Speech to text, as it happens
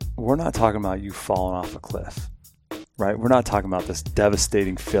we're not talking about you falling off a cliff, right? We're not talking about this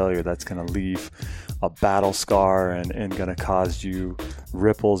devastating failure that's going to leave a battle scar and going to cause you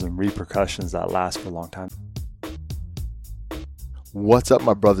ripples and repercussions that last for a long time. What's up,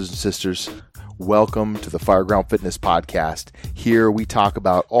 my brothers and sisters? Welcome to the Fireground Fitness Podcast. Here we talk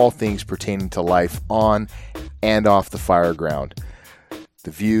about all things pertaining to life on and off the fireground. The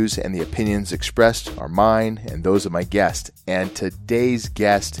views and the opinions expressed are mine and those of my guest. And today's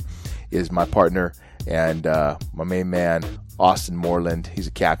guest is my partner and my main man, Austin Moreland. He's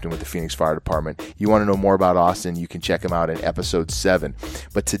a captain with the Phoenix Fire Department. You want to know more about Austin, you can check him out in episode 7.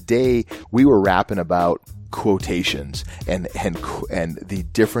 But today we were rapping about quotations and the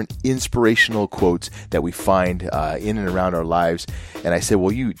different inspirational quotes that we find in and around our lives. And I said,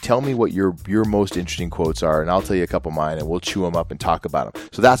 well, you tell me what your most interesting quotes are, and I'll tell you a couple of mine, and we'll chew them up and talk about them.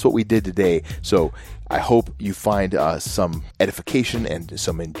 So that's what we did today. So I hope you find some edification and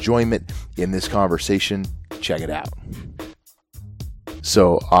some enjoyment in this conversation. Check it out.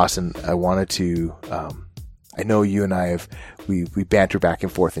 So, Austin, I wanted to I know you and I we banter back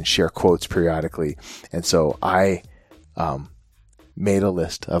and forth and share quotes periodically. And so I made a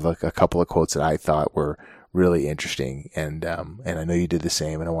list of a couple of quotes that I thought were really interesting. And I know you did the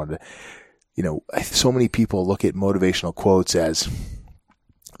same. And I wanted to, so many people look at motivational quotes as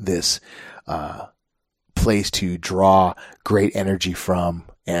this place to draw great energy from.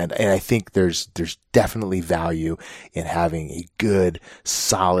 And I think there's definitely value in having a good,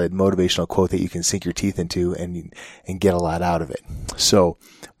 solid motivational quote that you can sink your teeth into and get a lot out of it. So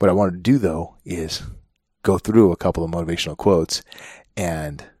what I wanted to do though is go through a couple of motivational quotes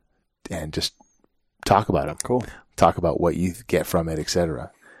and just talk about them. Cool. Talk about what you get from it,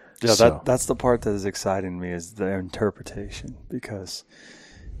 etc. Yeah, that's the part that is exciting to me, is the interpretation, because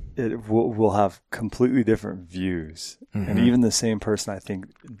we'll have completely different views. Mm-hmm. And even the same person, I think,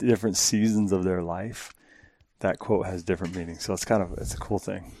 different seasons of their life, that quote has different meanings. So it's a cool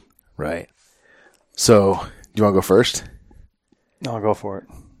thing. Right. So do you want to go first? No, I'll go for it.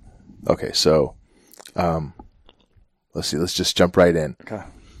 Okay. So, let's see. Let's just jump right in. Okay.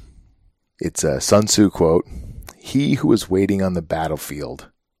 It's a Sun Tzu quote. He who is waiting on the battlefield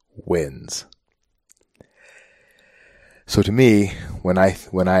wins. So to me, when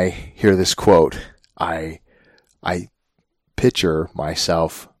I hear this quote, I picture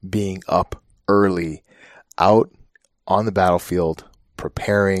myself being up early, out on the battlefield,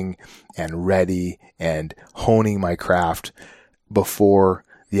 preparing and ready and honing my craft before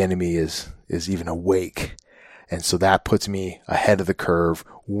the enemy is even awake. And so that puts me ahead of the curve,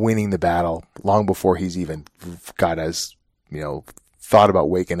 winning the battle long before he's even got thought about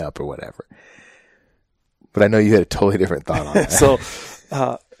waking up or whatever. But I know you had a totally different thought on that. So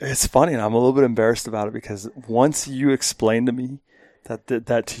it's funny, and I'm a little bit embarrassed about it, because once you explained to me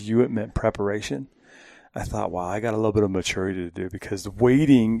that to you it meant preparation, I thought, wow, I got a little bit of maturity to do, because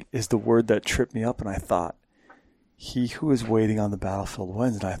waiting is the word that tripped me up. And I thought, he who is waiting on the battlefield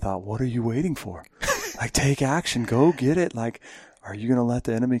wins. And I thought, what are you waiting for? Like, take action, go get it. Like, are you going to let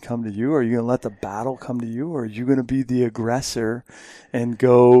the enemy come to you? Or are you going to let the battle come to you? Or are you going to be the aggressor and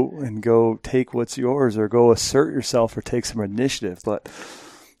go take what's yours, or go assert yourself, or take some initiative? But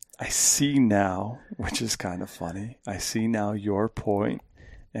I see now, which is kind of funny, I see now your point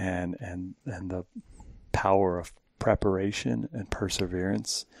and the power of preparation and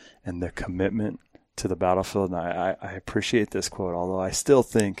perseverance and the commitment to the battlefield. And I appreciate this quote, although I still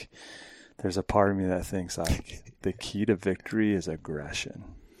think there's a part of me that thinks like the key to victory is aggression.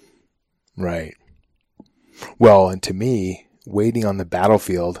 Right. Well, and to me, waiting on the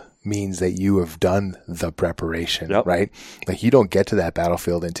battlefield means that you have done the preparation, yep. Right? Like, you don't get to that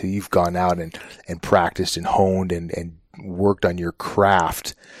battlefield until you've gone out and practiced and honed and worked on your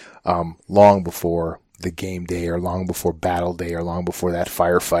craft long before the game day, or long before battle day, or long before that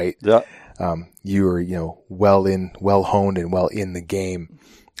firefight. Yep. You were, well honed and well in the game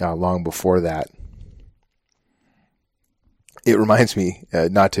long before that. It reminds me,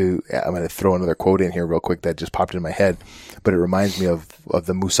 I'm going to throw another quote in here real quick that just popped in my head, but it reminds me of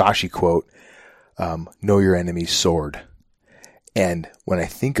the Musashi quote, know your enemy's sword. And when I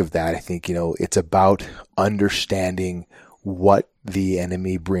think of that, I think, it's about understanding what the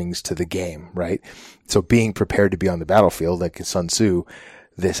enemy brings to the game, right? So being prepared to be on the battlefield, like in Sun Tzu,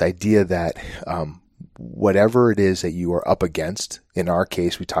 this idea that, whatever it is that you are up against, in our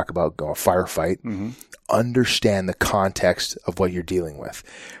case, we talk about a firefight, mm-hmm. Understand the context of what you're dealing with,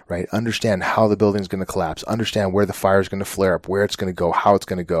 right? Understand how the building is going to collapse. Understand where the fire is going to flare up, where it's going to go, how it's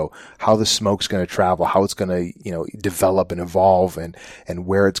going to go, how the smoke's going to travel, how it's going to, develop and evolve, and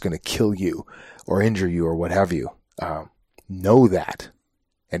where it's going to kill you or injure you or what have you. Know that,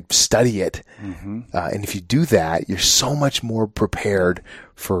 and study it. And if you do that, you're so much more prepared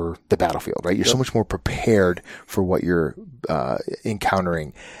for the battlefield, right? You're so much more prepared for what you're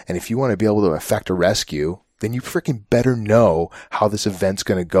encountering. And if you want to be able to effect a rescue, then you freaking better know how this event's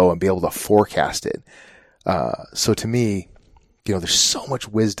going to go and be able to forecast it. So to me, there's so much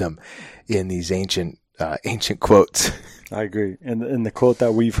wisdom in these ancient quotes. I agree. And the quote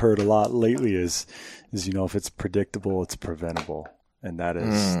that we've heard a lot lately is, if it's predictable, it's preventable. And that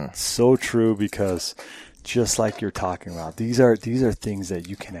is so true, because just like you're talking about, these are things that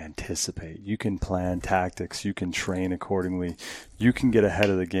you can anticipate. You can plan tactics. You can train accordingly. You can get ahead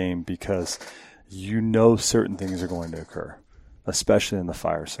of the game because certain things are going to occur, especially in the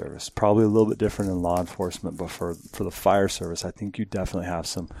fire service. Probably a little bit different in law enforcement, but for the fire service, I think you definitely have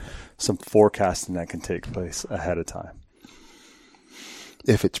some forecasting that can take place ahead of time.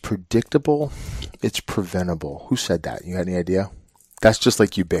 If it's predictable, it's preventable. Who said that? You got any idea? That's just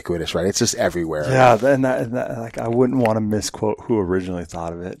like ubiquitous, right? It's just everywhere. Yeah, and that like, I wouldn't want to misquote who originally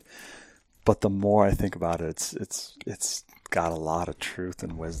thought of it, but the more I think about it, it's got a lot of truth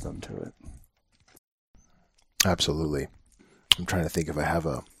and wisdom to it. Absolutely. I'm trying to think if I have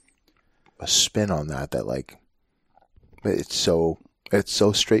a spin on that like, it's so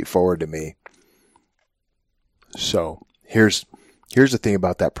straightforward to me. So here's the thing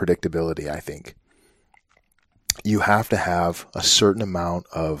about that predictability, I think. You have to have a certain amount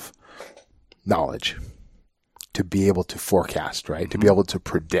of knowledge to be able to forecast, right? To be able to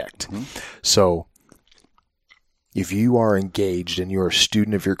predict. So if you are engaged and you're a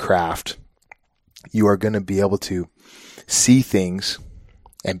student of your craft, you are going to be able to see things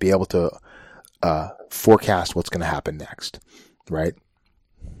and be able to forecast what's going to happen next, right?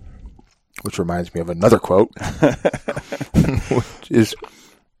 Which reminds me of another quote, which is,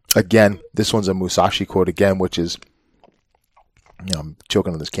 again, this one's a Musashi quote again, which is, I'm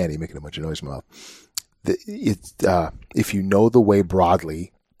choking on this candy, making a bunch of noise in my mouth. If you know the way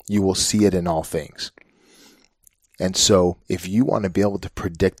broadly, you will see it in all things. And so if you want to be able to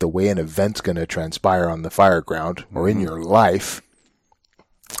predict the way an event's going to transpire on the fire ground or in your life,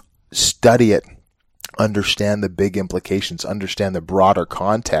 study it, understand the big implications, understand the broader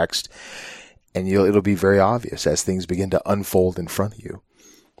context, and it'll be very obvious as things begin to unfold in front of you.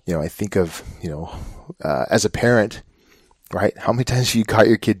 I think of, as a parent, right? How many times have you caught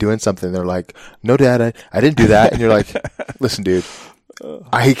your kid doing something? They're like, "No, Dad, I didn't do that." And you're like, "Listen, dude,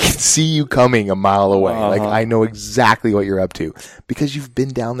 I can see you coming a mile away. Like, I know exactly what you're up to because you've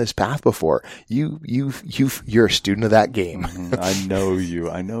been down this path before. You're a student of that game." I know you.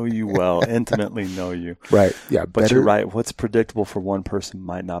 I know you well, intimately know you. Right. Yeah. But you're right. What's predictable for one person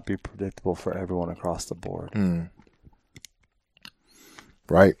might not be predictable for everyone across the board.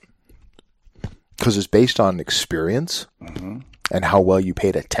 Right. Because it's based on experience and how well you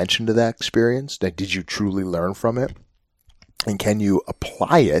paid attention to that experience. Like, did you truly learn from it? And can you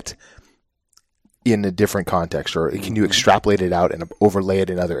apply it in a different context, or can you extrapolate it out and overlay it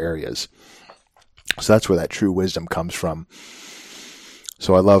in other areas? So that's where that true wisdom comes from.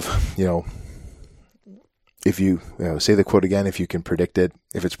 So I love, if you say the quote again, if you can predict it,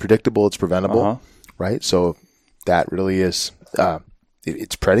 if it's predictable, it's preventable, right? So that really is,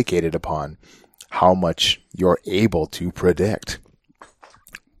 it's predicated upon how much you're able to predict.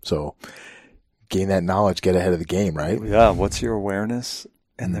 So gain that knowledge, get ahead of the game, right? Yeah. What's your awareness?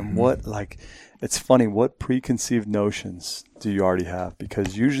 And then it's funny, what preconceived notions do you already have?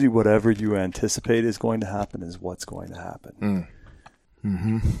 Because usually whatever you anticipate is going to happen is what's going to happen.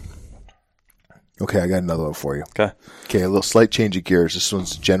 Okay, I got another one for you. Okay, a little slight change of gears. This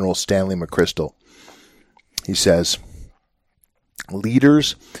one's General Stanley McCrystal. He says,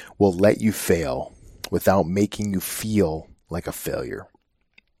 "Leaders will let you fail without making you feel like a failure."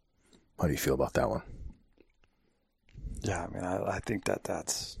 How do you feel about that one? Yeah, I mean, I think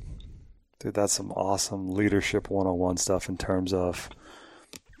that's some awesome leadership 101 stuff in terms of,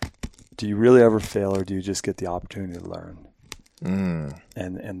 do you really ever fail, or do you just get the opportunity to learn?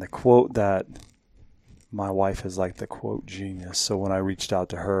 And the quote that my wife is like the quote genius. So when I reached out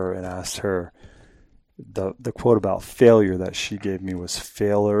to her and asked her, the quote about failure that she gave me was,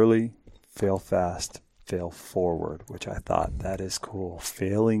 "Fail early, fail fast, fail forward," which I thought, that is cool.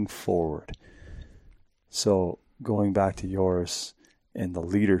 Failing forward. So going back to yours in the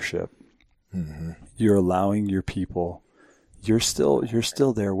leadership, you're allowing your people, you're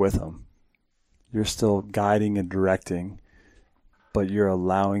still there with them. You're still guiding and directing, but you're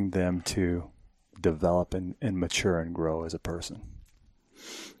allowing them to develop and mature and grow as a person.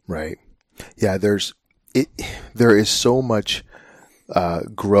 Right. Yeah, there is so much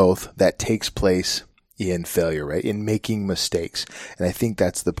growth that takes place in failure, right? In making mistakes. And I think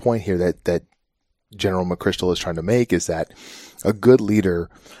that's the point here that General McCrystal is trying to make, is that a good leader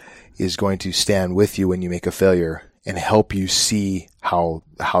is going to stand with you when you make a failure and help you see how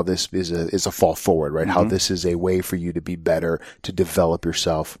this is a fall forward, right? Mm-hmm. How this is a way for you to be better, to develop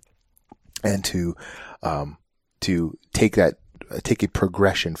yourself, and to take a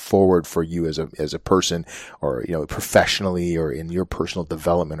progression forward for you as a person, or, professionally, or in your personal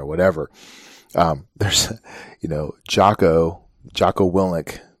development or whatever. There's, Jocko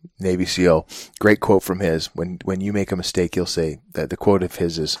Willink, Navy SEAL, great quote from his. When you make a mistake, he'll say that the quote of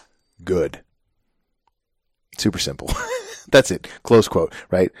his is good. Super simple. That's it. Close quote,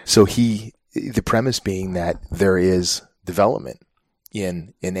 right? So the premise being that there is development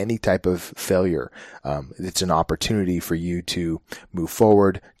in any type of failure. It's an opportunity for you to move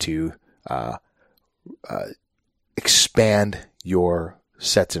forward, to expand your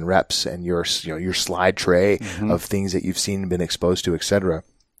sets and reps and your slide tray of things that you've seen and been exposed to, etc.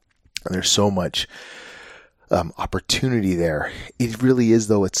 And there's so much opportunity there. It really is,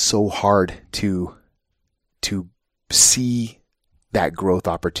 though. It's so hard to see that growth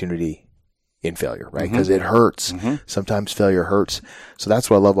opportunity in failure, right? Because it hurts. Sometimes failure hurts. So that's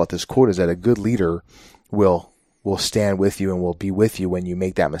what I love about this quote, is that a good leader will stand with you and will be with you when you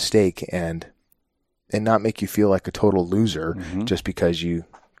make that mistake, and not make you feel like a total loser just because you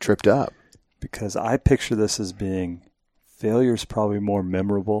tripped up. Because I picture this as being, failure is probably more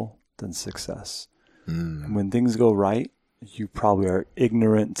memorable than success. And when things go right, you probably are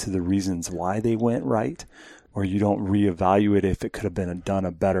ignorant to the reasons why they went right, or you don't reevaluate if it could have been done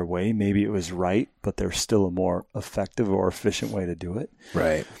a better way. Maybe it was right, but there's still a more effective or efficient way to do it.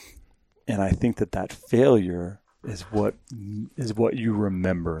 Right. And I think that failure is what you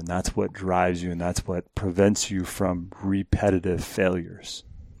remember, and that's what drives you, and that's what prevents you from repetitive failures.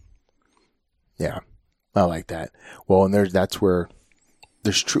 Yeah, I like that. Well, and that's where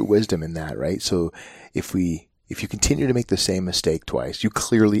there's true wisdom in that, right? So if you continue to make the same mistake twice, you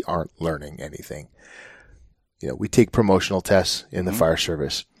clearly aren't learning anything. We take promotional tests in the fire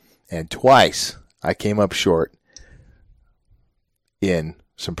service, and twice I came up short in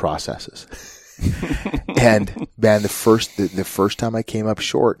some processes. And man, the first time I came up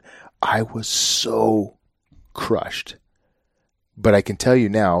short, I was so crushed. But I can tell you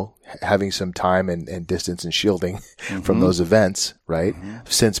now, having some time and distance and shielding from those events, right?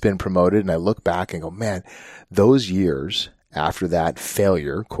 I've since been promoted, and I look back and go, man, those years after that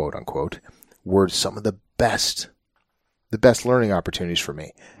failure, quote unquote, were some of the best learning opportunities for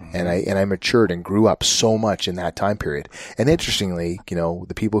me. And I matured and grew up so much in that time period. And interestingly,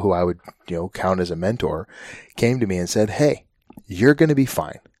 the people who I would, count as a mentor came to me and said, hey, you're going to be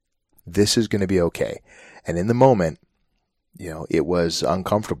fine. This is going to be okay. And in the moment, it was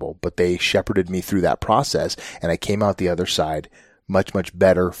uncomfortable, but they shepherded me through that process, and I came out the other side much, much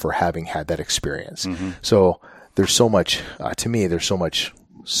better for having had that experience. So there's so much, to me, there's so much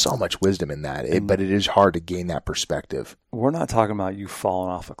wisdom in that, but it is hard to gain that perspective. We're not talking about you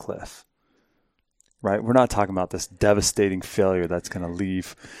falling off a cliff, right? We're not talking about this devastating failure that's going to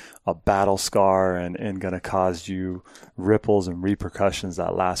leave a battle scar and going to cause you ripples and repercussions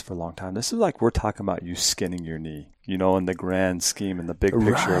that last for a long time. This is like, we're talking about you skinning your knee, in the grand scheme, in the big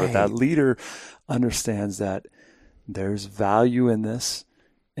picture of it. That leader understands that there's value in this,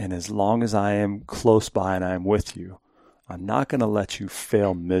 and as long as I am close by and I am with you, I'm not going to let you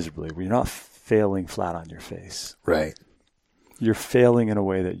fail miserably. You're not failing flat on your face. Right. You're failing in a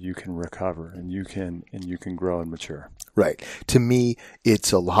way that you can recover and you can grow and mature. Right. To me,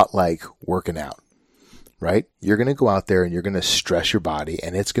 it's a lot like working out, right? You're going to go out there and you're going to stress your body,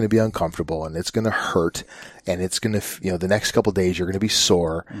 and it's going to be uncomfortable, and it's going to hurt, and it's going to, the next couple of days you're going to be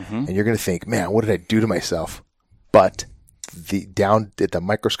sore, and you're going to think, man, what did I do to myself? But down at the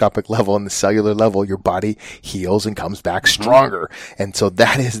microscopic level and the cellular level, your body heals and comes back stronger. And so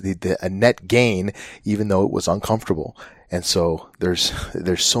that is a net gain, even though it was uncomfortable. And so there's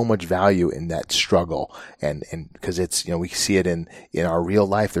so much value in that struggle. And because it's, we see it in our real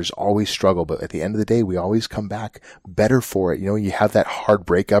life, there's always struggle, but at the end of the day, we always come back better for it. You have that hard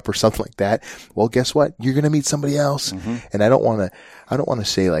breakup or something like that. Well, guess what? You're going to meet somebody else. And I don't want to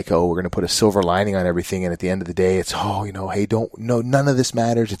say like, oh, we're going to put a silver lining on everything, and at the end of the day, it's, hey, none of this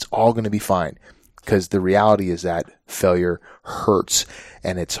matters. It's all going to be fine. Because the reality is that failure hurts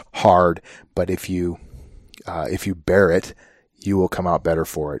and it's hard, but if you bear it, you will come out better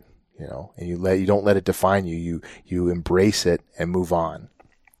for it, and you don't let it define you. You embrace it and move on.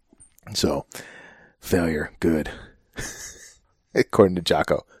 So failure, good. According to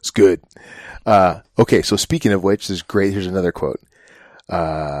Jocko, it's good. Okay. So speaking of which, this is great. Here's another quote.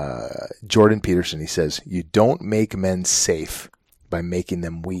 Jordan Peterson, he says, you don't make men safe by making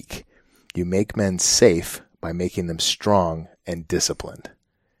them weak. You make men safe by making them strong and disciplined.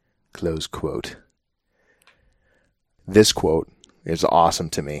 Close quote. This quote is awesome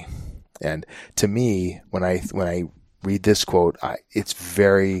to me. And to me, when I read this quote, it's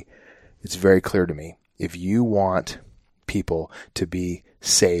very clear to me. If you want people to be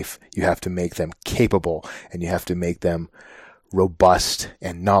safe, you have to make them capable, and you have to make them robust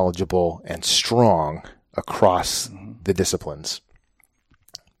and knowledgeable and strong across the disciplines.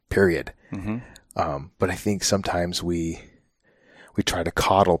 Period. But I think sometimes we try to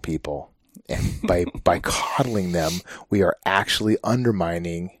coddle people, and by coddling them, we are actually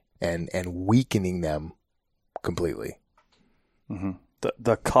undermining and weakening them completely.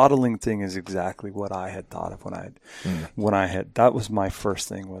 The coddling thing is exactly what I had thought of when I had, that was my first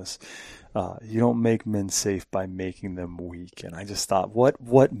thing was, you don't make men safe by making them weak. And I just thought,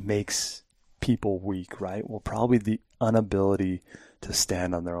 what makes people weak, right? Well, probably the inability to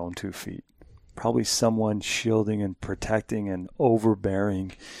stand on their own 2 feet. Probably someone shielding and protecting and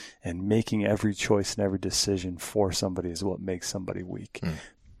overbearing and making every choice and every decision for somebody is what makes somebody weak.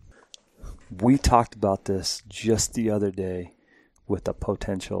 We talked about this just the other day with a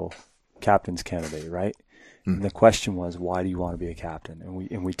potential captain's candidate, right? And the question was, why do you want to be a captain?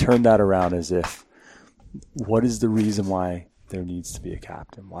 And we turned that around as if, what is the reason why there needs to be a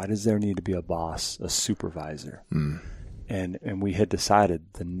captain? Why does there need to be a boss, a supervisor? And we had decided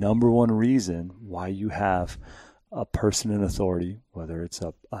the number one reason why you have a person in authority, whether it's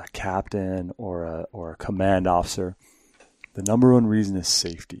a captain or a command officer, the number one reason is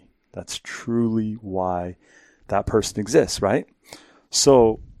safety. That's truly why that person exists, right?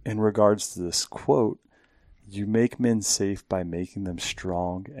 So in regards to this quote, you make men safe by making them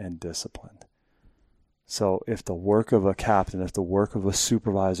strong and disciplined. So if the work of a captain, if the work of a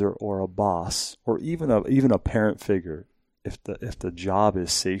supervisor or a boss, or even a parent figure, if the job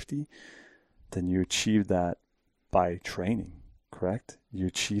is safety, then you achieve that by training, correct? You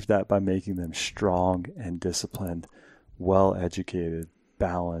achieve that by making them strong and disciplined, well-educated,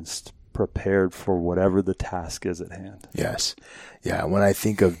 balanced, prepared for whatever the task is at hand. Yes. Yeah. When I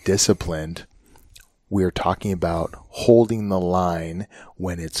think of disciplined, we're talking about holding the line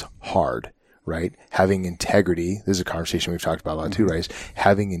when it's hard, right? Having integrity. This is a conversation we've talked about a lot too, right?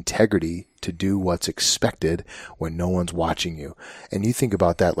 Having integrity to do what's expected when no one's watching you. And you think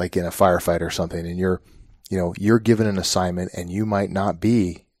about that like in a firefight or something, and you're given an assignment, and you might not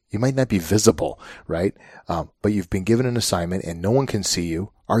be visible, right? But you've been given an assignment and no one can see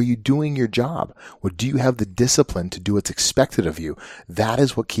you. Are you doing your job? Or do you have the discipline to do what's expected of you? That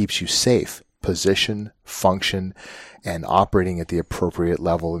is what keeps you safe. Position, function, and operating at the appropriate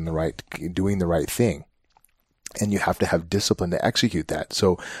level doing the right thing. And you have to have discipline to execute that.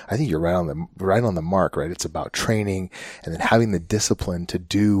 So I think you're right on the mark, right? It's about training and then having the discipline to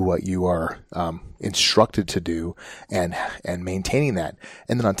do what you are instructed to do, and maintaining that.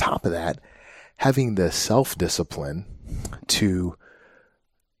 And then on top of that, having the self-discipline to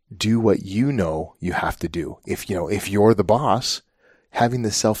do what you have to do. If you're the boss, having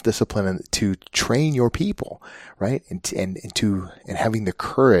the self-discipline to train your people, right? And having the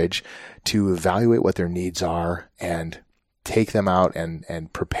courage to evaluate what their needs are and take them out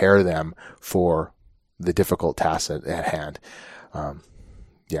and prepare them for the difficult tasks at hand.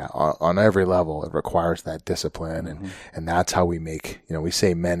 On every level, it requires that discipline. And that's how we make, we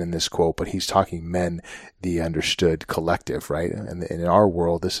say men in this quote, but he's talking men, the understood collective, right? And in our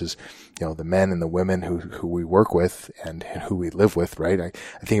world, this is, the men and the women who we work with and who we live with, right? I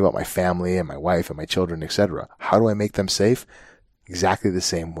think about my family and my wife and my children, etc. How do I make them safe? Exactly the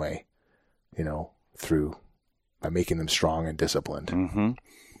same way, by making them strong and disciplined.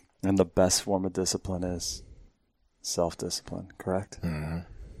 And the best form of discipline is self-discipline, correct?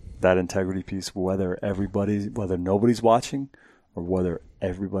 That integrity piece, whether nobody's watching or whether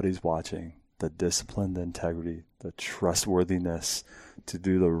everybody's watching, the discipline, the integrity, the trustworthiness to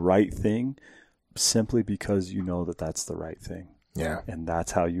do the right thing simply because you know that that's the right thing. Yeah. And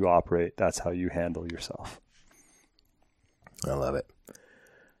that's how you operate. That's how you handle yourself. I love it.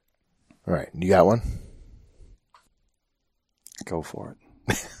 All right. You got one? Go for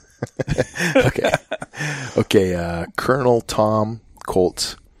it. Okay. Colonel Tom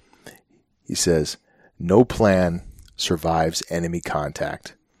Kolditz. He says, no plan survives enemy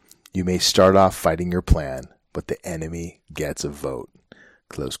contact. You may start off fighting your plan, but the enemy gets a vote.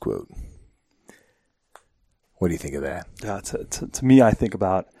 Close quote. What do you think of that? Yeah, to me, I think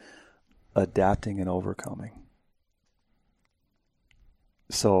about adapting and overcoming.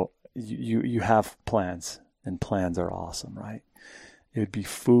 So you have plans, and plans are awesome, right? It'd be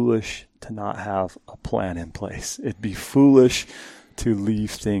foolish to not have a plan in place. It'd be foolish to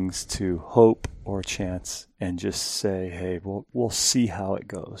leave things to hope or chance and just say, hey, we'll see how it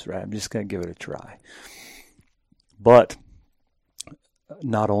goes, right? I'm just going to give it a try. But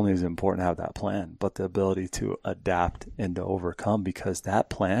not only is it important to have that plan, but the ability to adapt and to overcome, because that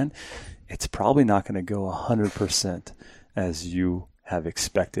plan, it's probably not going to go 100% as you have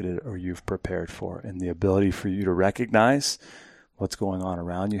expected it or you've prepared for. And the ability for you to recognize what's going on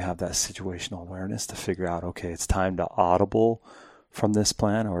around you, have that situational awareness to figure out, okay, it's time to audible from this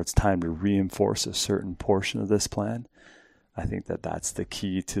plan, or it's time to reinforce a certain portion of this plan. I think that that's the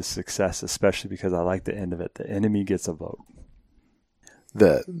key to success, especially because I like the end of it. The enemy gets a vote.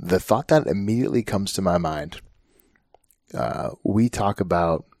 The thought that immediately comes to my mind, we talk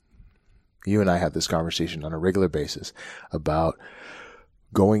about, you and I have this conversation on a regular basis about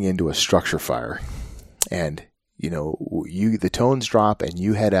going into a structure fire, and the tones drop and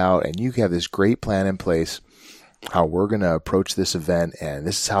you head out and you have this great plan in place, how we're going to approach this event and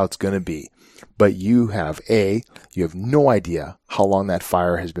this is how it's going to be. But you have no idea how long that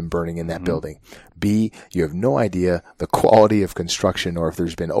fire has been burning in that building. B, you have no idea the quality of construction, or if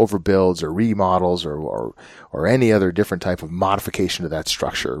there's been overbuilds or remodels or any other different type of modification to that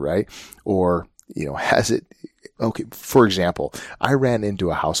structure, right? Or, has it, okay, for example, I ran into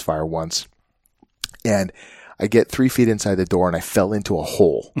a house fire once and I get 3 feet inside the door and I fell into a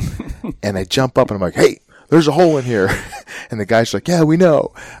hole and I jump up and I'm like, hey, there's a hole in here. And the guy's like, yeah, we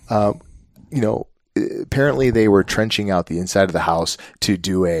know. Apparently they were trenching out the inside of the house to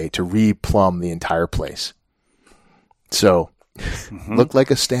replumb the entire place. So looked like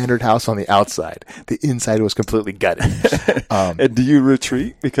a standard house on the outside. The inside was completely gutted. And do you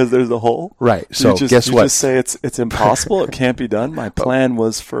retreat because there's a hole? Right. So guess what? You just say it's impossible. It can't be done. My plan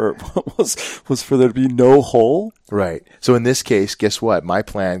was for there to be no hole. Right. So in this case, guess what? My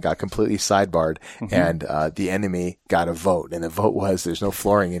plan got completely sidebarred, and the enemy got a vote, and the vote was, "There's no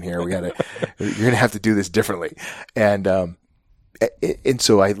flooring in here. You're gonna have to do this differently." And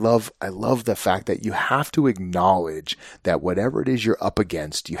so I love the fact that you have to acknowledge that whatever it is you're up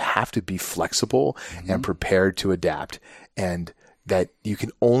against, you have to be flexible and prepared to adapt, and that you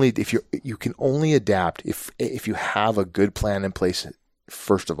can only adapt if you have a good plan in place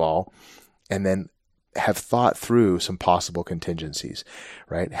first of all, and then have thought through some possible contingencies,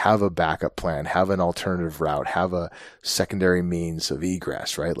 right? Have a backup plan, have an alternative route, have a secondary means of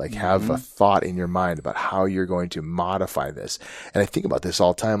egress, right? Like have a thought in your mind about how you're going to modify this. And I think about this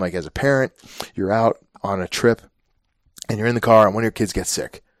all the time. Like as a parent, you're out on a trip and you're in the car and one of your kids gets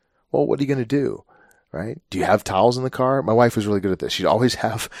sick. Well, what are you going to do? Right? Do you have towels in the car? My wife was really good at this. She'd always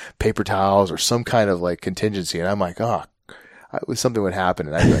have paper towels or some kind of like contingency. And I'm like, something would happen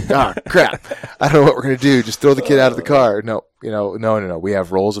and I'd be like, crap, I don't know what we're going to do. Just throw the kid out of the car. No. We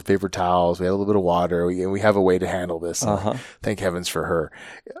have rolls of paper towels. We have a little bit of water. We have a way to handle this. Thank heavens for her.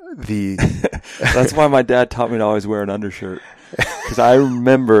 That's why my dad taught me to always wear an undershirt. Because I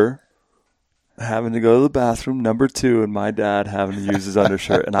remember having to go to the bathroom, number 2, and my dad having to use his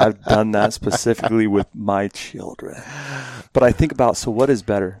undershirt. And I've done that specifically with my children. But I think about, so what is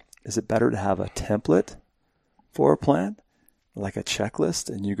better? Is it better to have a template for a plan, like a checklist,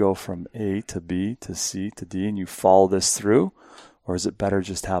 and you go from A to B to C to D and you follow this through? Or is it better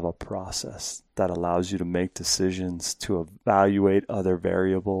just have a process that allows you to make decisions, to evaluate other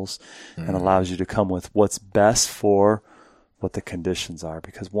variables, and allows you to come with what's best for what the conditions are?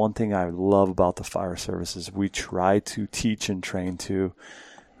 Because one thing I love about the fire service is we try to teach and train to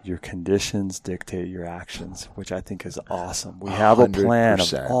your conditions dictate your actions, which I think is awesome. We have 100%. A plan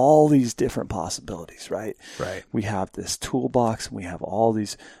of all these different possibilities, right? Right. We have this toolbox, and we have all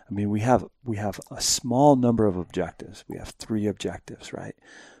these. I mean, we have a small number of objectives. We have 3 objectives, right?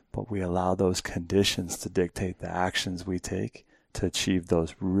 But we allow those conditions to dictate the actions we take to achieve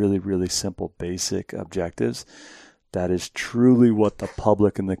those really, really simple, basic objectives. That is truly what the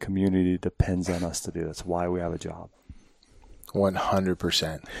public and the community depends on us to do. That's why we have a job.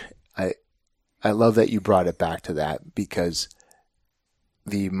 100%. I love that you brought it back to that, because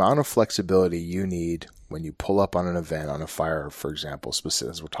the amount of flexibility you need when you pull up on an event, on a fire, for example,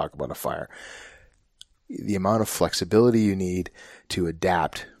 specifically as we're talking about a fire, the amount of flexibility you need to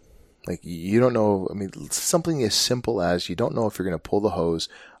adapt. Like you don't know, I mean, something as simple as you don't know if you're going to pull the hose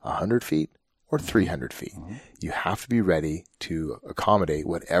 100 feet or 300 feet. You have to be ready to accommodate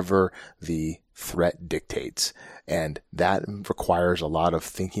whatever the threat dictates. And that requires a lot of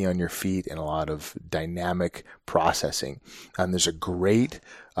thinking on your feet and a lot of dynamic processing. And there's a great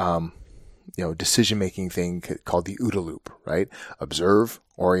decision-making thing called the OODA loop, right? Observe,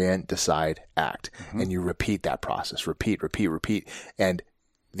 orient, decide, act. And you repeat that process, repeat. And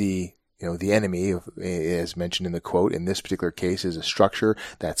the enemy, as mentioned in the quote, in this particular case, is a structure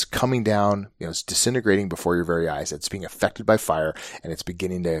that's coming down, it's disintegrating before your very eyes. It's being affected by fire and it's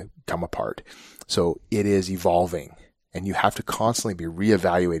beginning to come apart. So it is evolving. And you have to constantly be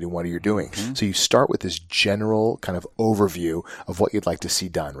reevaluating what you're doing. So you start with this general kind of overview of what you'd like to see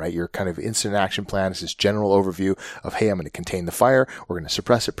done, right? Your kind of instant action plan is this general overview of, hey, I'm going to contain the fire. We're going to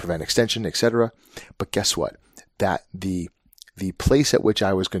suppress it, prevent extension, etc. But guess what? That the place at which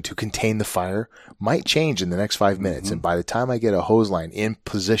I was going to contain the fire might change in the next 5 minutes. And by the time I get a hose line in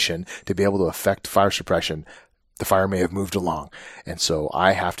position to be able to affect fire suppression, the fire may have moved along. And so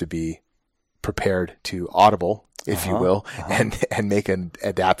I have to be prepared to audible, if you will, and make an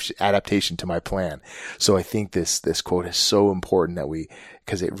adaptation to my plan. So I think this quote is so important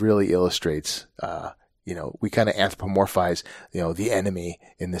because it really illustrates, we kind of anthropomorphize, the enemy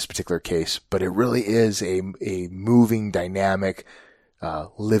in this particular case, but it really is a moving, dynamic,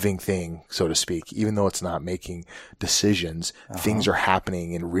 living thing, so to speak. Even though it's not making decisions, things are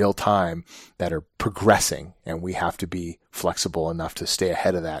happening in real time that are progressing, and we have to be flexible enough to stay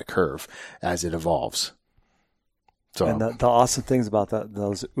ahead of that curve as it evolves. So, and the awesome things about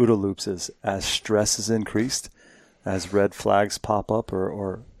those OODA loops is as stress is increased, as red flags pop up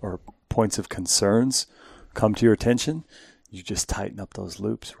or points of concerns come to your attention, you just tighten up those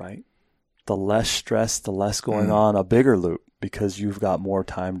loops, right? The less stress, the less going on, a bigger loop, because you've got more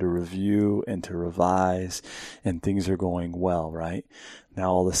time to review and to revise, and things are going well, right?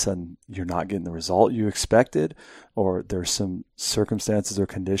 Now all of a sudden you're not getting the result you expected, or there's some circumstances or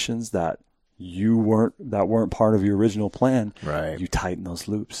conditions that weren't part of your original plan. Right. You tighten those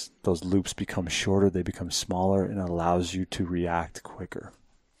loops. Those loops become shorter, they become smaller, and it allows you to react quicker.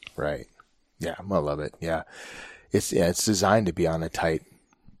 Right. Yeah, I love it. Yeah. It's designed to be on a tight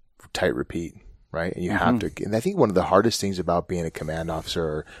repeat, right? And you have to, and I think one of the hardest things about being a command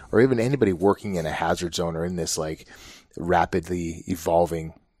officer or even anybody working in a hazard zone or in this like rapidly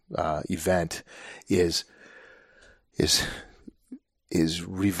evolving event is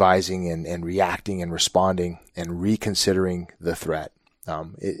revising and reacting and responding and reconsidering the threat.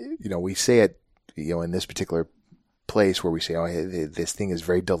 We say it, in this particular place where we say, this thing is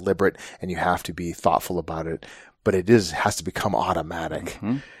very deliberate and you have to be thoughtful about it, but it has to become automatic.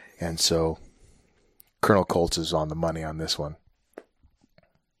 And so Colonel Kolditz is on the money on this one.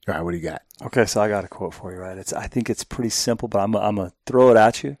 All right, what do you got? Okay, so I got a quote for you, right? I think it's pretty simple, but I'm going to throw it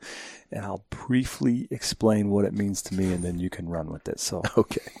at you, and I'll briefly explain what it means to me, and then you can run with it. So,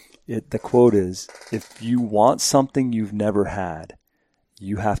 okay. The quote is, if you want something you've never had,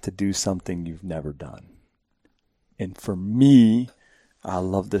 you have to do something you've never done. And for me, I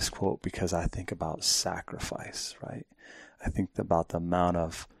love this quote because I think about sacrifice, right? I think about the amount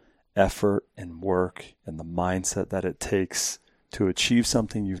of effort and work and the mindset that it takes to achieve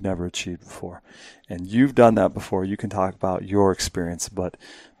something you've never achieved before. And you've done that before. You can talk about your experience, but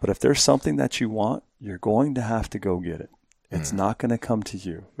if there's something that you want, you're going to have to go get it. It's not going to come to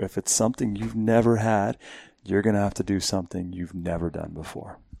you. If it's something you've never had, you're going to have to do something you've never done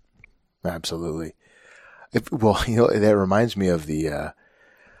before. Absolutely. That reminds me of the, I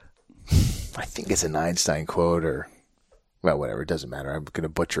think it's an Einstein quote whatever, it doesn't matter. I'm going to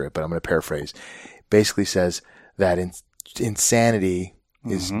butcher it, but I'm going to paraphrase. Basically says that insanity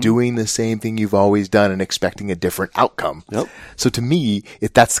is doing the same thing you've always done and expecting a different outcome. Yep. So to me,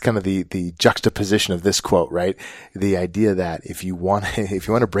 that's kind of the juxtaposition of this quote, right? The idea that if you want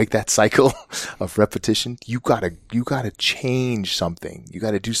to break that cycle of repetition, you gotta change something. You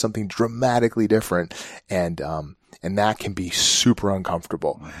gotta do something dramatically different. And that can be super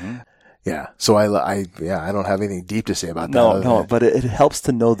uncomfortable. Yeah. So I don't have anything deep to say about that. No, but it helps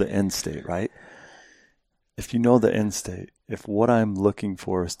to know the end state, right? If you know the end state, if what I'm looking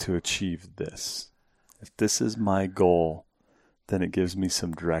for is to achieve this, if this is my goal, then it gives me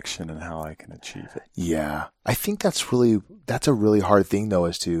some direction in how I can achieve it. Yeah. I think that's a really hard thing though,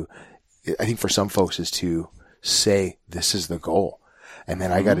 I think for some folks is to say, this is the goal. And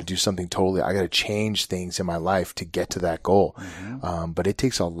then I got to do something I got to change things in my life to get to that goal. But it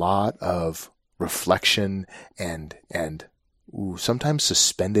takes a lot of reflection and sometimes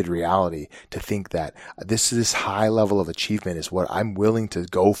suspended reality to think that this high level of achievement is what I'm willing to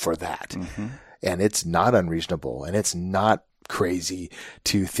go for that. And it's not unreasonable and it's not crazy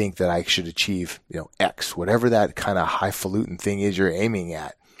to think that I should achieve, X, whatever that kind of highfalutin thing is you're aiming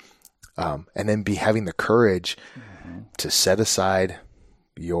at. And then having the courage to set aside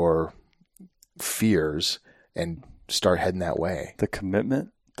your fears and start heading that way. The commitment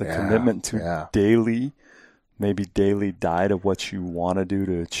The commitment to daily die to what you want to do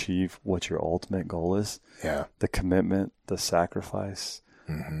to achieve what your ultimate goal is. Yeah. The commitment, the sacrifice.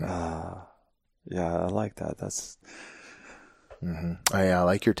 Mm-hmm. I like that. That's. Mm-hmm. I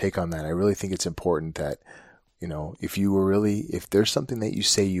like your take on that. I really think it's important that, if there's something that you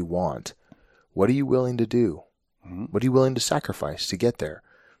say you want, what are you willing to do? Mm-hmm. What are you willing to sacrifice to get there?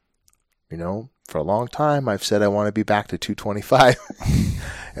 For a long time, I've said I want to be back to 225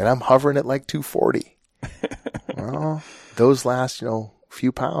 and I'm hovering at like 240. Well, those last,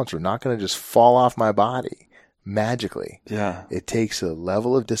 few pounds are not going to just fall off my body magically. Yeah. It takes a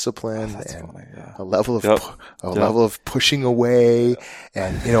level of discipline a level of level of pushing away,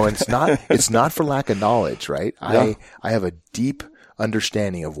 and it's not for lack of knowledge, right? Yeah. I have a deep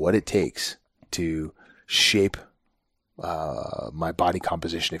understanding of what it takes to shape my body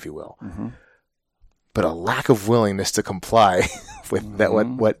composition, if you will. Mm-hmm. But a lack of willingness to comply with that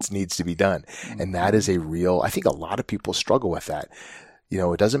what needs to be done. Mm-hmm. And that is I think a lot of people struggle with that.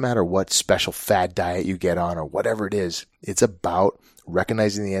 It doesn't matter what special fad diet you get on or whatever it is. It's about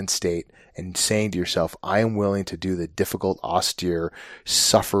recognizing the end state and saying to yourself, I am willing to do the difficult, austere,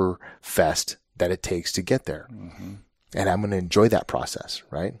 suffer fest that it takes to get there. Mm-hmm. And I'm going to enjoy that process,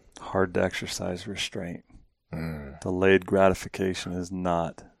 right? Hard to exercise restraint. Delayed gratification is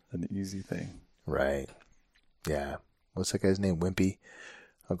not an easy thing. Right. Yeah. What's that guy's name? Wimpy.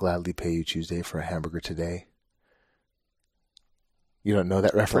 I'll gladly pay you Tuesday for a hamburger today. You don't know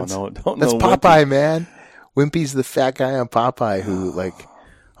that reference? Don't That's know Popeye, Wimpy. Man. Wimpy's the fat guy on Popeye who,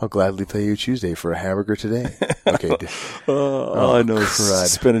 I'll gladly pay you Tuesday for a hamburger today. Okay. All I know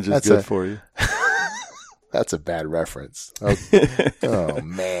is spinach is good for you. That's a bad reference. Oh,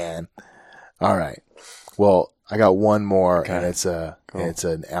 man. All right. Well, I got one more, and it's an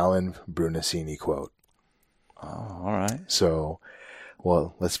Alan Brunacini quote. Oh, all right. So,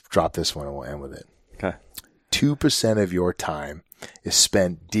 let's drop this one and we'll end with it. Okay. 2% of your time is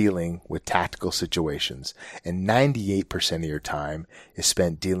spent dealing with tactical situations, and 98% of your time is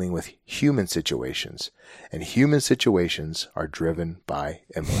spent dealing with human situations. And human situations are driven by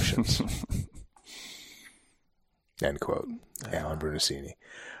emotions. End quote. Alan Brunacini.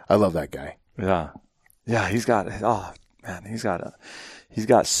 I love that guy. Yeah. Yeah, he's got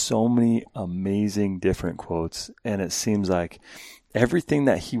so many amazing different quotes, and it seems like everything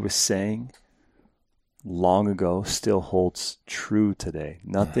that he was saying long ago still holds true today.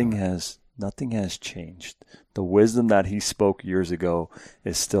 Nothing has changed. The wisdom that he spoke years ago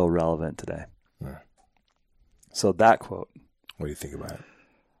is still relevant today. So that quote. What do you think about it?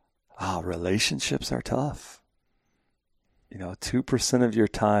 Relationships are tough. 2% of your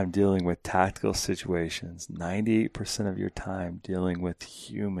time dealing with tactical situations, 98% of your time dealing with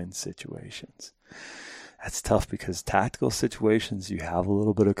human situations. That's tough because tactical situations you have a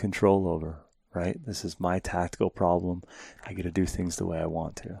little bit of control over, right? This is my tactical problem. I get to do things the way I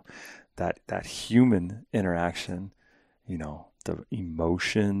want to. That human interaction, the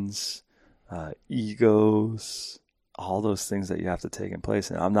emotions, egos, all those things that you have to take in place.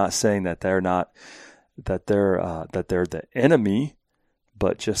 And I'm not saying that they're the enemy,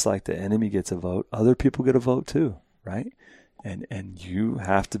 but just like the enemy gets a vote, other people get a vote too, right? And you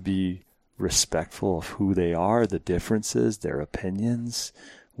have to be respectful of who they are, the differences, their opinions,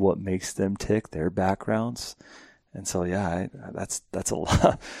 what makes them tick, their backgrounds. And so, that's a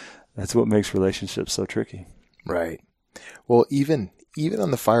lot. That's what makes relationships so tricky. Right. Well, even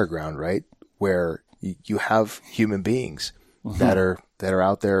on the fire ground, right, where you have human beings that are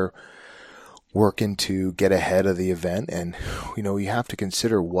out there working to get ahead of the event, and you have to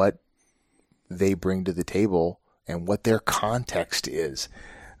consider what they bring to the table and what their context is,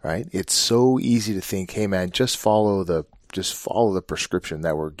 right? It's so easy to think, hey man, just follow the prescription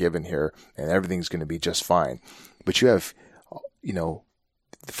that we're given here and everything's going to be just fine. But you have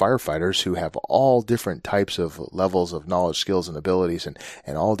the firefighters who have all different types of levels of knowledge, skills, and abilities, and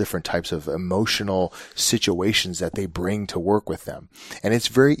all different types of emotional situations that they bring to work with them. And it's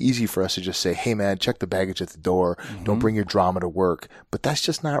very easy for us to just say, hey man, check the baggage at the door. Don't bring your drama to work. But that's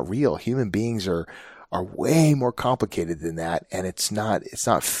just not real. Human beings are way more complicated than that. And it's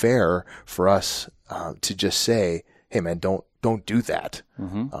not fair for us to just say, hey man, don't do that.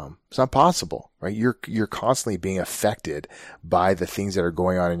 It's not possible, right? You're constantly being affected by the things that are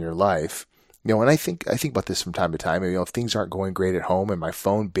going on in your life. And I think about this from time to time. If things aren't going great at home and my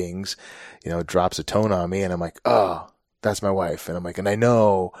phone bings, drops a tone on me and I'm like, oh, that's my wife. And I'm like, and I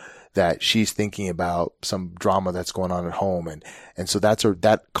know that she's thinking about some drama that's going on at home. And so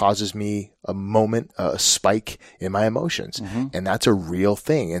that causes me a spike in my emotions. And that's a real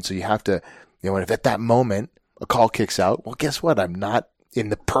thing. And so you have to, if at that moment a call kicks out, well, guess what? I'm not in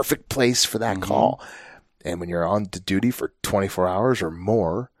the perfect place for that call. And when you're on duty for 24 hours or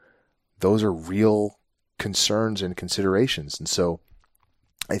more, those are real concerns and considerations. And so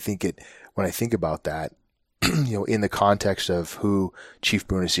I think when I think about that, in the context of who Chief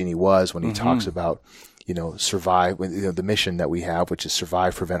Brunacini was, when he talks about, survive, the mission that we have, which is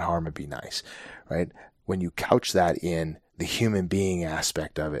survive, prevent harm, and be nice, right? When you couch that in the human being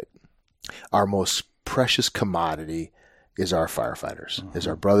aspect of it, our most precious commodity is our firefighters, is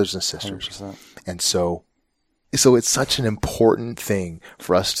our brothers and sisters. 100%. And so it's such an important thing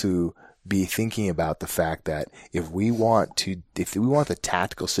for us to be thinking about the fact that if we want the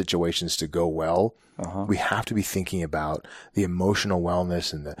tactical situations to go well, we have to be thinking about the emotional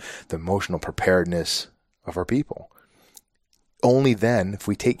wellness and the emotional preparedness of our people. Only then, if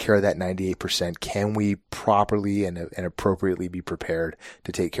we take care of that 98%, can we properly and appropriately be prepared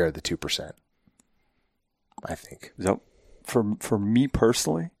to take care of the 2%. I think. Yep. For me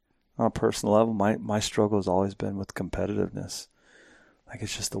personally, on a personal level, my struggle has always been with competitiveness. Like,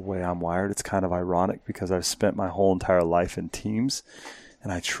 it's just the way I'm wired. It's kind of ironic because I've spent my whole entire life in teams,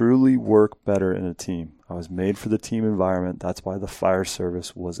 and I truly work better in a team. I was made for the team environment. That's why the fire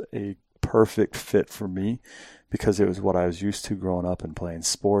service was a perfect fit for me, because it was what I was used to growing up and playing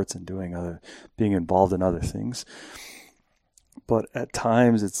sports and being involved in other things. But at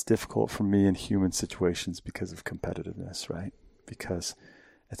times it's difficult for me in human situations because of competitiveness, right? Because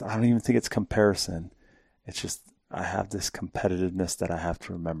I don't even think it's comparison. It's just I have this competitiveness that I have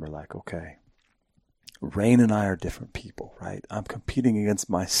to remember, like, okay, Rain and I are different people, right? I'm competing against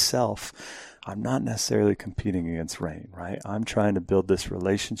myself. I'm not necessarily competing against Rain, right? I'm trying to build this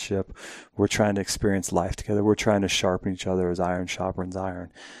relationship. We're trying to experience life together. We're trying to sharpen each other as iron sharpens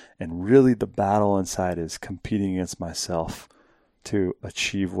iron. And really the battle inside is competing against myself to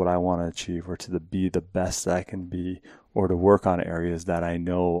achieve what I want to achieve, or to be the best that I can be, or to work on areas that I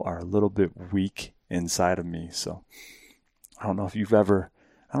know are a little bit weak inside of me. So I don't know if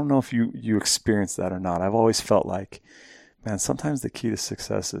you experienced that or not. I've always felt like, man, sometimes the key to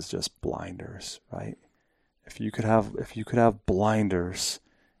success is just blinders, right? If you could have blinders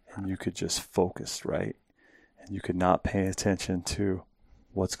and you could just focus, right? And you could not pay attention to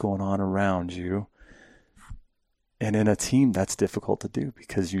what's going on around you. And in a team, that's difficult to do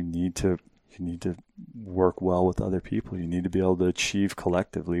because you need to work well with other people. You need to be able to achieve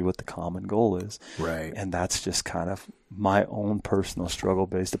collectively what the common goal is. Right. And that's just kind of my own personal struggle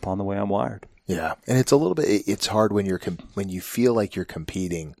based upon the way I'm wired. Yeah. And it's hard when you feel like you're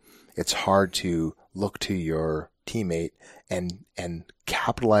competing. It's hard to look to your teammate and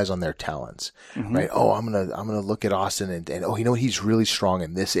capitalize on their talents, right? Oh, I'm going to look at Austin and oh, he's really strong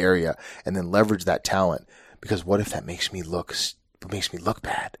in this area, and then leverage that talent. Because what if that makes me look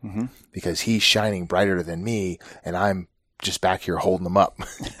bad? Because he's shining brighter than me, and I'm just back here holding them up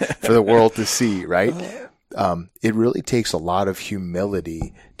for the world to see, right? It really takes a lot of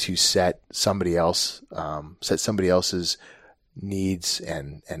humility to set somebody else's needs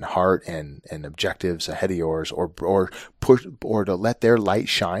and heart and objectives ahead of yours, or to let their light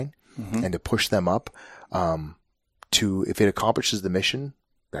shine and to push them up. If it accomplishes the mission,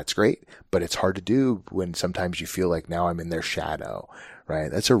 that's great, but it's hard to do when sometimes you feel like now I'm in their shadow,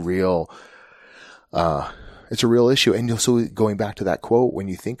 right? That's a real issue. And so going back to that quote, when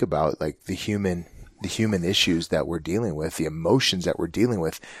you think about like the human issues that we're dealing with, the emotions that we're dealing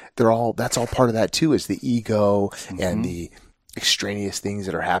with, that's all part of that too, is the ego and the extraneous things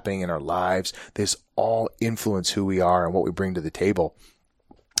that are happening in our lives. This all influence who we are and what we bring to the table,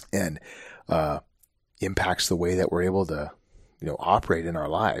 and impacts the way that we're able to operate in our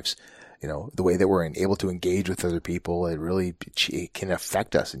lives, the way that we're able to engage with other people. It can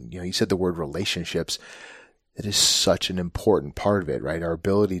affect us. And, you said the word relationships. That is such an important part of it, right? Our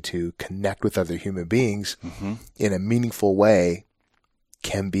ability to connect with other human beings in a meaningful way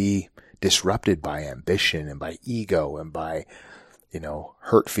can be disrupted by ambition and by ego and by,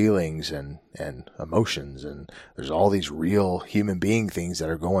 hurt feelings and emotions. And there's all these real human being things that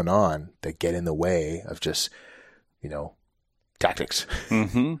are going on that get in the way of just, tactics,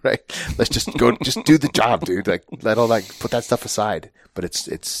 right? Let's just go, just do the job, dude. Like, let all that, put that stuff aside. But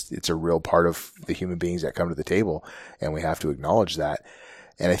it's a real part of the human beings that come to the table, and we have to acknowledge that.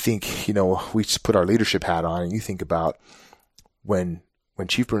 And I think, we just put our leadership hat on, and you think about when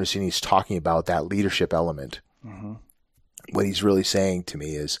Chief Brunacini is talking about that leadership element, what he's really saying to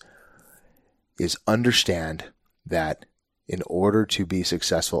me is understand that in order to be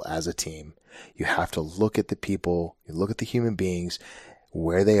successful as a team, you have to look at the people, you look at the human beings,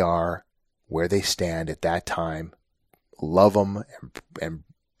 where they are, where they stand at that time, love them and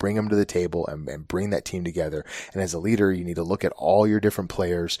bring them to the table and bring that team together. And as a leader, you need to look at all your different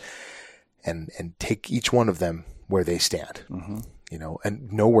players and take each one of them where they stand,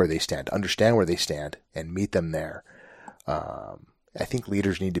 and know where they stand, understand where they stand, and meet them there. I think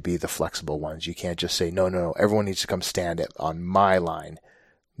leaders need to be the flexible ones. You can't just say, no, everyone needs to come stand on my line.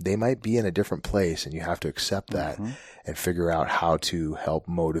 They might be in a different place, and you have to accept that and figure out how to help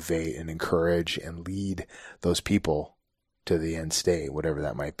motivate and encourage and lead those people to the end state, whatever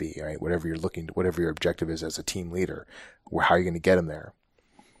that might be, right? Whatever your objective is as a team leader, how are you going to get them there?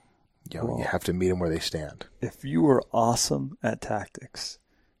 You have to meet them where they stand. If you were awesome at tactics,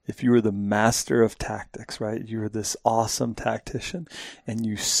 if you were the master of tactics, right? You're this awesome tactician and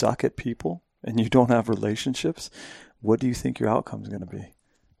you suck at people and you don't have relationships, what do you think your outcome is going to be?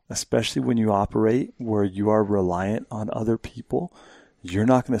 Especially when you operate where you are reliant on other people, you're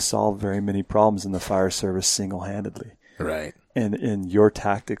not going to solve very many problems in the fire service single-handedly. Right. And your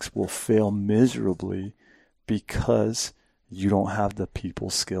tactics will fail miserably because you don't have the people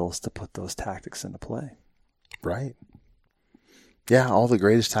skills to put those tactics into play. Right. Yeah, all the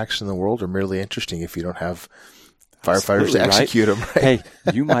greatest tactics in the world are merely interesting if you don't have firefighters to execute them. Right? Hey,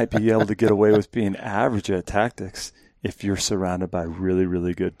 you might be able to get away with being average at tactics if you're surrounded by really,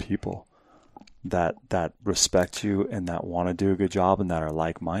 really good people that respect you and that want to do a good job and that are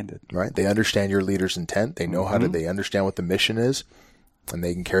like-minded. Right. They understand your leader's intent. They know they understand what the mission is, and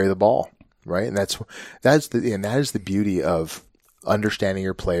they can carry the ball. Right. And that is the beauty of understanding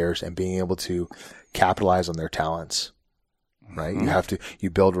your players and being able to capitalize on their talents. Right. You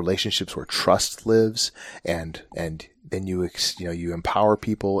build relationships where trust lives, and then you empower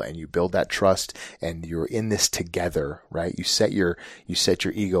people and you build that trust, and you're in this together. Right. You set your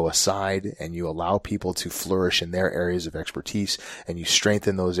ego aside and you allow people to flourish in their areas of expertise, and you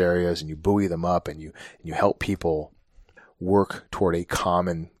strengthen those areas and you buoy them up, and you help people work toward a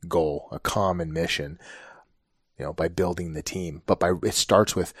common goal, a common mission, by building the team. But it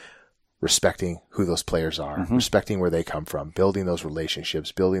starts with respecting who those players are, respecting where they come from, building those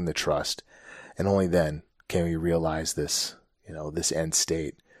relationships, building the trust. And only then can we realize this, this end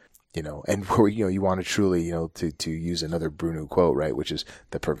state, and where, you want to truly, to use another Bruno quote, right? Which is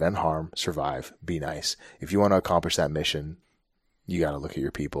to prevent harm, survive, be nice. If you want to accomplish that mission, you got to look at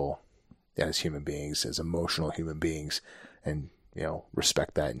your people as human beings, as emotional human beings, and,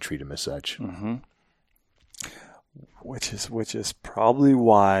 respect that and treat them as such. Which is probably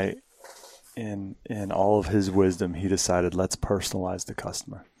why in all of his wisdom, he decided, let's personalize the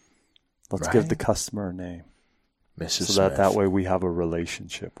customer. Let's give the customer a name. Mrs. So that way we have a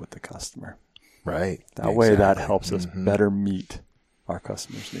relationship with the customer. Right. That way that helps us better meet our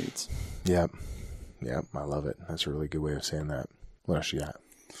customers' needs. Yep. I love it. That's a really good way of saying that. What else you got?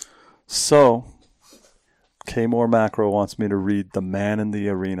 So, K. Moore Macro wants me to read The Man in the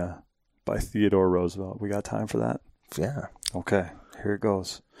Arena by Theodore Roosevelt. We got time for that? Yeah. Okay, here it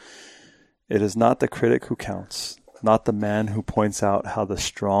goes. It is not the critic who counts, not the man who points out how the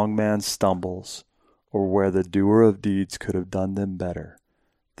strong man stumbles or where the doer of deeds could have done them better.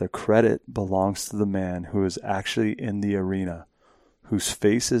 The credit belongs to the man who is actually in the arena, whose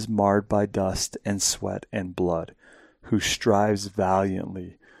face is marred by dust and sweat and blood, who strives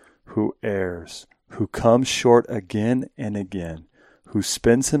valiantly, who errs, who comes short again and again, who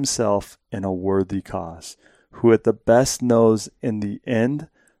spends himself in a worthy cause, who at the best knows in the end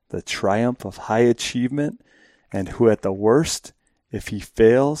the triumph of high achievement, and who at the worst, if he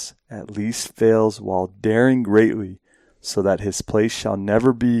fails, at least fails while daring greatly, so that his place shall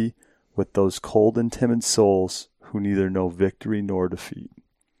never be with those cold and timid souls who neither know victory nor defeat.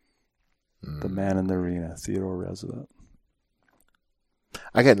 The Man in the Arena, Theodore Roosevelt.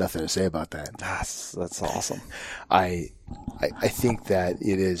 I got nothing to say about that. That's awesome. I think that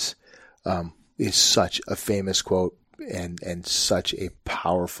it is such a famous quote and such a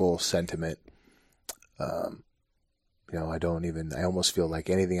powerful sentiment. I almost feel like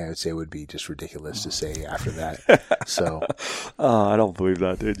anything I would say would be just ridiculous to say after that. So, I don't believe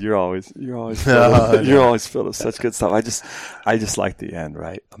that, dude. You're always filled with such good stuff. I just like the end,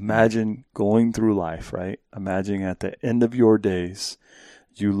 right? Imagine going through life, right? Imagine at the end of your days,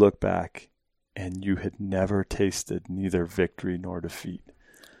 you look back and you had never tasted neither victory nor defeat.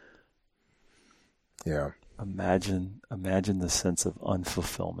 Yeah. Imagine the sense of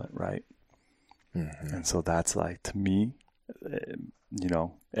unfulfillment, right? Mm-hmm. And so that's like, to me,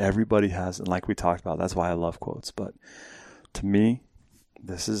 everybody has, and like we talked about, that's why I love quotes. But to me,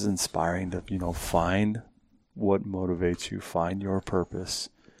 this is inspiring to, find what motivates you, find your purpose,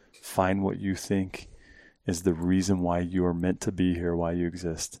 find what you think is the reason why you are meant to be here, why you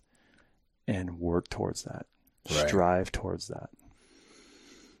exist, and work towards that. Right. Strive towards that.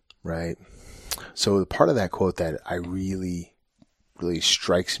 right? So the part of that quote that I really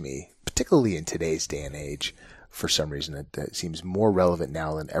strikes me, particularly in today's day and age, for some reason that seems more relevant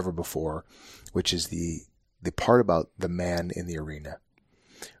now than ever before, which is the part about the man in the arena,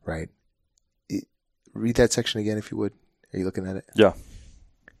 right? Read that section again, if you would. Are you looking at it? Yeah.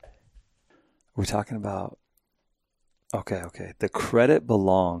 We're talking about, okay. The credit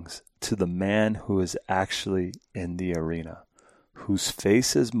belongs to the man who is actually in the arena, whose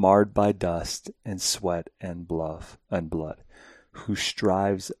face is marred by dust and sweat and blood, who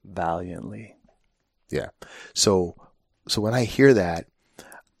strives valiantly. Yeah. So when I hear that,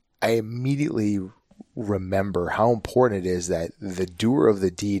 I immediately remember how important it is that the doer of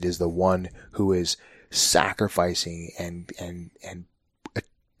the deed is the one who is sacrificing and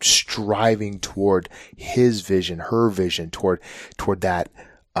striving toward his vision, her vision, toward that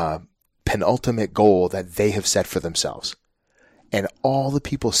penultimate goal that they have set for themselves. And all the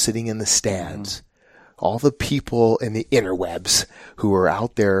people sitting in the stands, all the people in the interwebs who are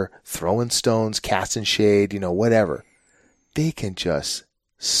out there throwing stones, casting shade, whatever, they can just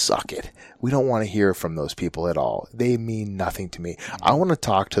suck it. We don't want to hear from those people at all. They mean nothing to me. I want to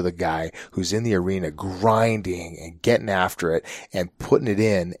talk to the guy who's in the arena grinding and getting after it and putting it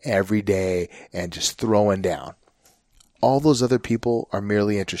in every day and just throwing down. All those other people are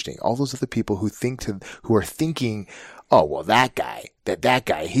merely interesting. All those other people who are thinking, oh, well, that guy,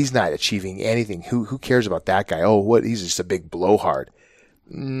 he's not achieving anything. Who cares about that guy? Oh, what? He's just a big blowhard.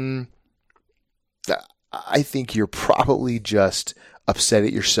 I think you're probably just upset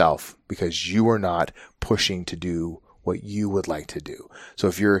at yourself because you are not pushing to do what you would like to do. So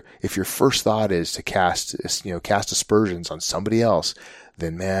if your first thought is to cast aspersions on somebody else,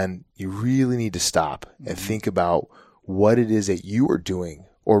 then man, you really need to stop and think about what it is that you are doing,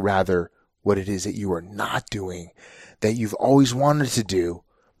 or rather what it is that you are not doing, that you've always wanted to do,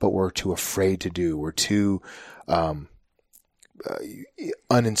 but were too afraid to do, were too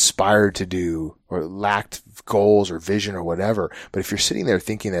uninspired to do, or lacked goals or vision or whatever. But if you're sitting there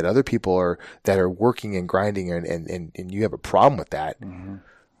thinking that other people that are working and grinding and you have a problem with that,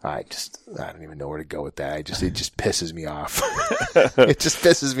 I don't even know where to go with that. It just pisses me off. It just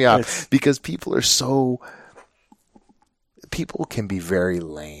pisses me off because people can be very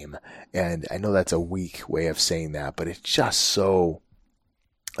lame. And I know that's a weak way of saying that, but it's just so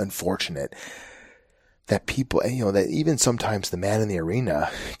unfortunate that people, that even sometimes the man in the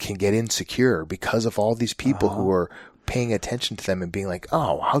arena can get insecure because of all these people who are paying attention to them and being like,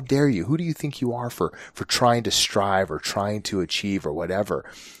 oh, how dare you? Who do you think you are for trying to strive or trying to achieve or whatever?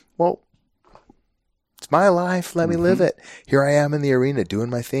 Well, it's my life. Let me live it. Here I am in the arena doing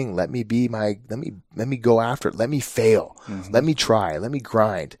my thing. Let me go after it. Let me fail. Let me try. Let me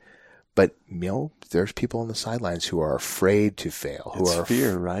grind. But, there's people on the sidelines who are afraid to fail. It's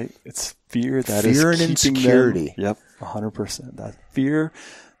fear, right? It's fear that fear is and keeping insecurity. Them. Yep, 100%. That fear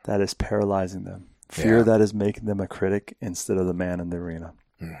that is paralyzing them. Fear that is making them a critic instead of the man in the arena.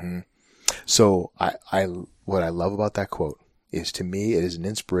 So what I love about that quote is, to me, it is an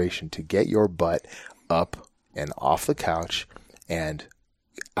inspiration to get your butt up and off the couch and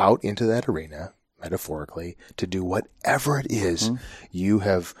out into that arena, metaphorically, to do whatever it is you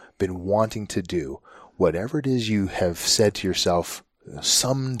have been wanting to do, whatever it is you have said to yourself,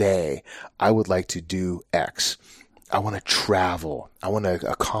 someday I would like to do X. I want to travel. I want to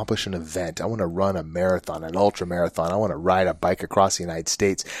accomplish an event. I want to run a marathon, an ultra marathon. I want to ride a bike across the United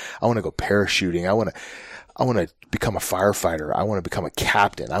States. I want to go parachuting. I want to become a firefighter. I want to become a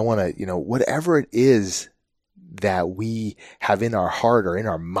captain. I want to, whatever it is that we have in our heart or in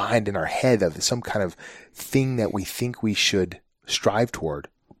our mind, in our head, of some kind of thing that we think we should strive toward,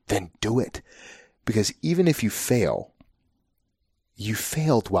 then do it. Because even if you fail, you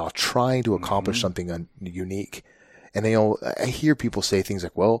failed while trying to accomplish something unique. And I hear people say things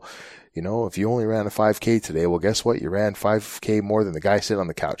like, well, if you only ran a 5K today, well, guess what? You ran 5K more than the guy sitting on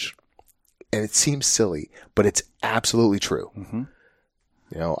the couch. And it seems silly, but it's absolutely true.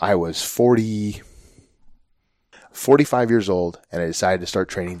 I was 45 years old, and I decided to start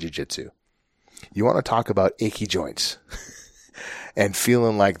training jiu-jitsu. You want to talk about achy joints and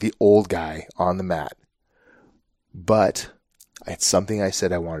feeling like the old guy on the mat. But it's something I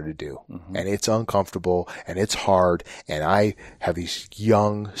said I wanted to do. And it's uncomfortable, and it's hard, and I have these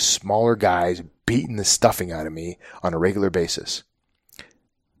young, smaller guys beating the stuffing out of me on a regular basis.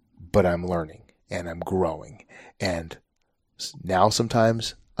 But I'm learning, and I'm growing. And now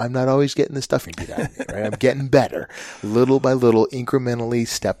sometimes I'm not always getting the stuffing beat out of me, right? I'm getting better. Little by little, incrementally,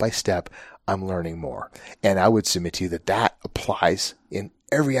 step by step, I'm learning more. And I would submit to you that applies in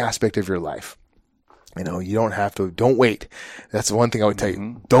every aspect of your life. You don't have to, don't wait. That's the one thing I would tell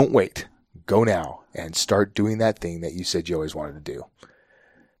you. Don't wait. Go now and start doing that thing that you said you always wanted to do.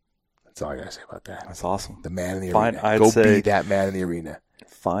 That's all I got to say about that. That's awesome. The man in the arena. Go be that man in the arena.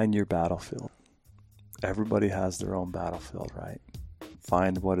 Find your battlefield. Everybody has their own battlefield, right?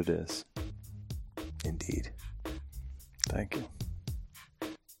 Find what it is. Indeed. Thank you.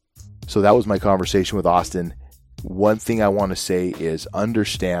 So that was my conversation with Austin. One thing I want to say is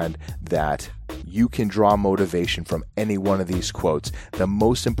understand that you can draw motivation from any one of these quotes. The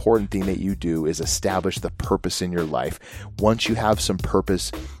most important thing that you do is establish the purpose in your life. Once you have some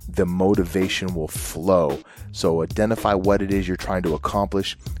purpose, the motivation will flow. So identify what it is you're trying to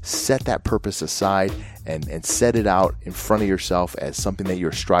accomplish, set that purpose aside, and set it out in front of yourself as something that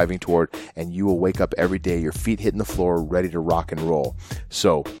you're striving toward, and you will wake up every day, your feet hitting the floor, ready to rock and roll.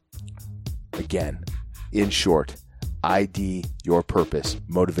 So again, in short, ID your purpose.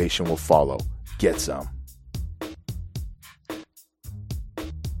 Motivation will follow. Get some.